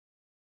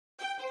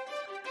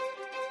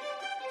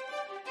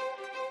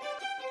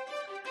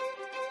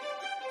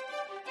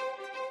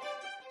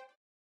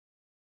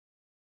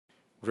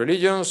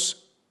Religions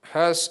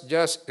has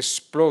just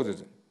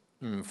exploded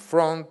in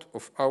front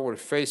of our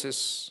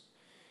faces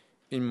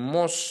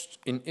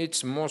in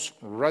its most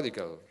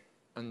radical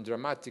and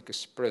dramatic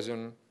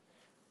expression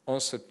on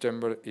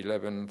September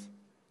 11th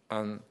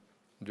and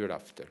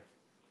thereafter.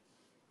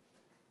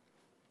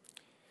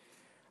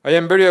 I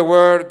am very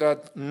aware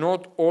that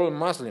not all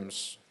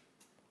Muslims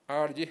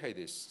are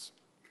jihadists,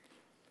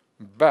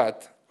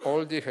 but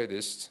all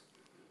jihadists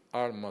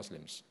are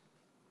Muslims.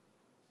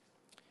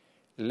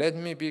 Let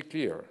me be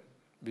clear,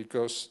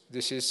 because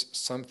this is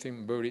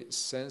something very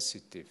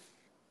sensitive.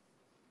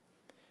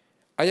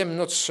 I am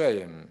not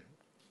saying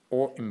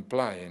or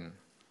implying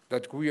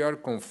that we are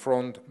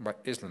confronted by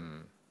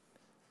Islam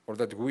or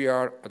that we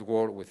are at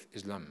war with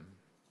Islam.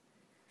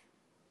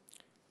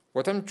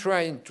 What I'm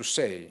trying to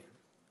say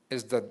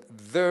is that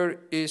there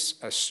is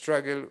a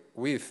struggle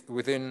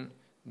within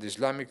the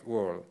Islamic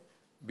world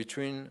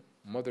between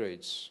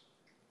moderates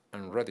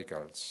and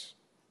radicals,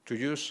 to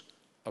use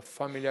a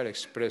familiar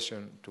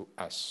expression to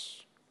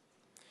us,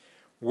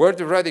 where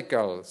the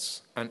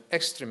radicals and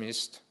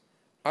extremists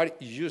are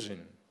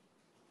using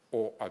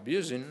or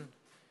abusing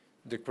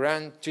the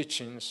Quran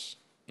teachings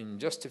in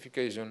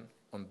justification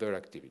on their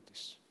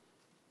activities.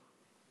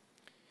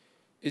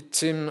 It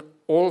seems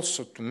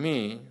also to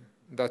me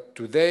that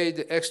today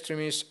the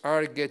extremists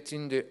are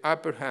getting the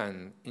upper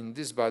hand in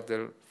this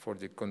battle for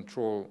the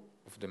control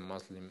of the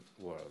Muslim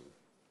world.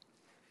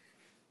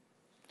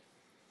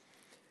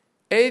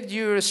 8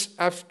 years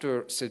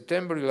after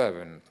September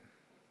 11th,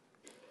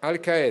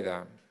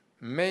 Al-Qaeda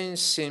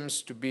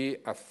seems to be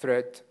a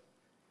threat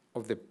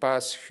of the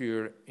past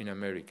here in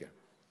America.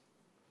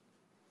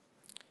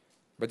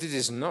 But it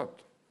is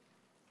not,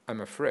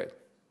 I'm afraid.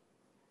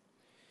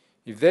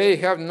 If they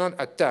have not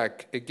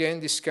attacked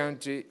again this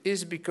country,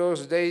 it's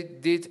because they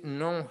did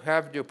not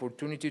have the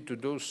opportunity to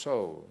do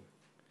so,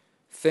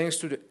 thanks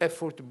to the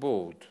effort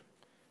both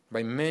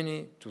by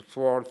many to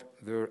thwart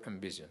their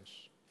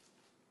ambitions.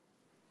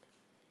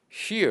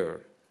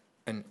 Here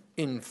and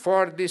in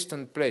far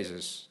distant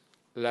places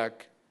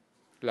like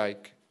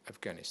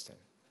Afghanistan.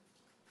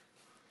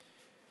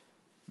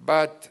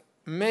 But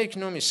make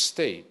no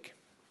mistake,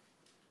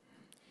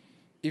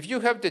 if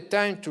you have the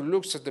time to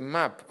look at the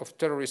map of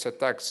terrorist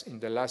attacks in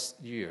the last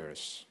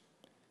years,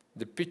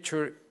 the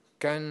picture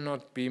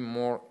cannot be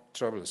more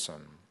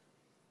troublesome.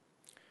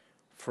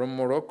 From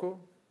Morocco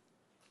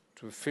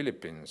to the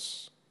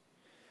Philippines,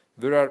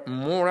 they are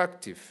more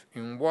active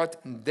in what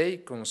they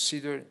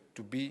consider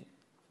to be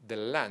the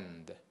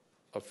land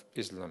of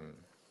Islam,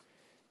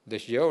 the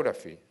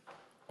geography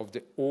of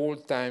the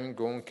old-time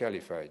gone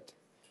caliphate.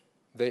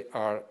 They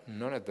are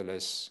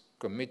nonetheless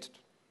committed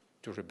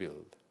to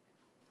rebuild.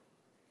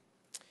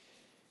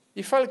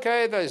 If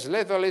Al-Qaeda is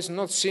lethal, it's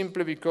not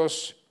simply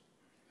because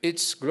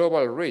its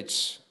global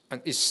reach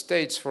and its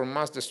states for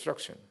mass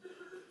destruction,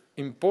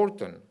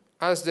 important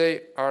as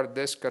they are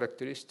these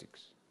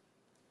characteristics.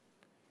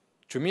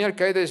 To me,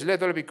 Al-Qaeda is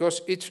lethal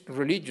because it's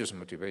religious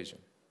motivation.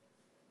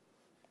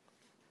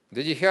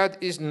 The jihad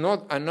is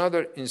not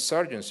another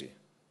insurgency,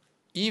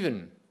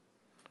 even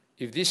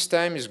if this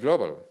time is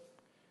global.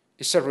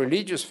 It's a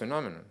religious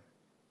phenomenon,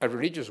 a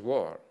religious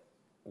war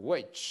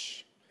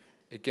waged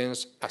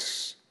against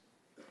us,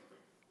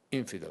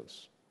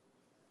 infidels.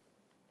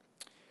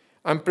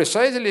 And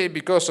precisely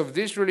because of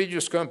this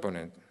religious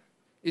component,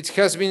 it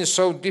has been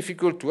so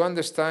difficult to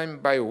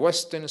understand by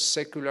Western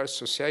secular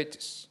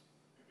societies.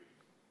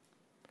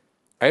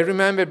 I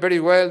remember very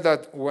well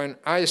that when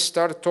I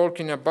started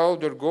talking about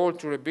their goal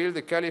to rebuild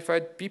the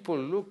caliphate, people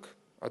looked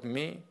at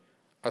me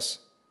as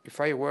if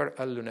I were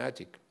a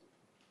lunatic.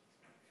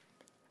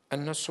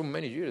 And not so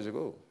many years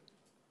ago.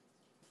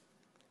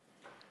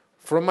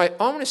 From my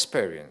own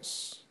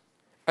experience,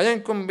 I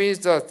am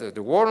convinced that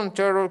the war on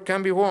terror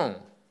can be won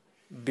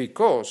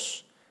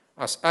because,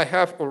 as I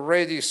have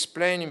already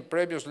explained in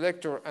previous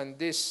lecture at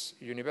this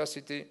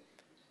university,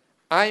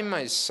 I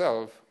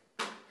myself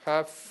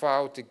have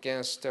fought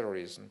against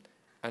terrorism,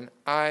 and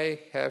I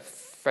have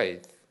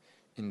faith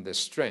in the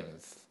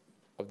strength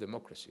of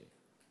democracy.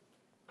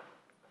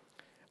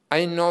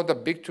 I know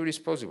that victory is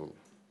possible,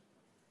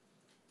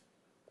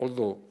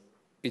 although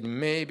it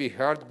may be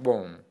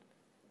hard-won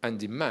and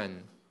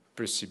demand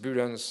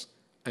perseverance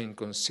and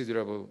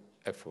considerable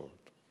effort.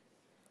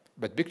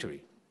 But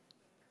victory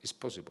is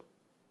possible.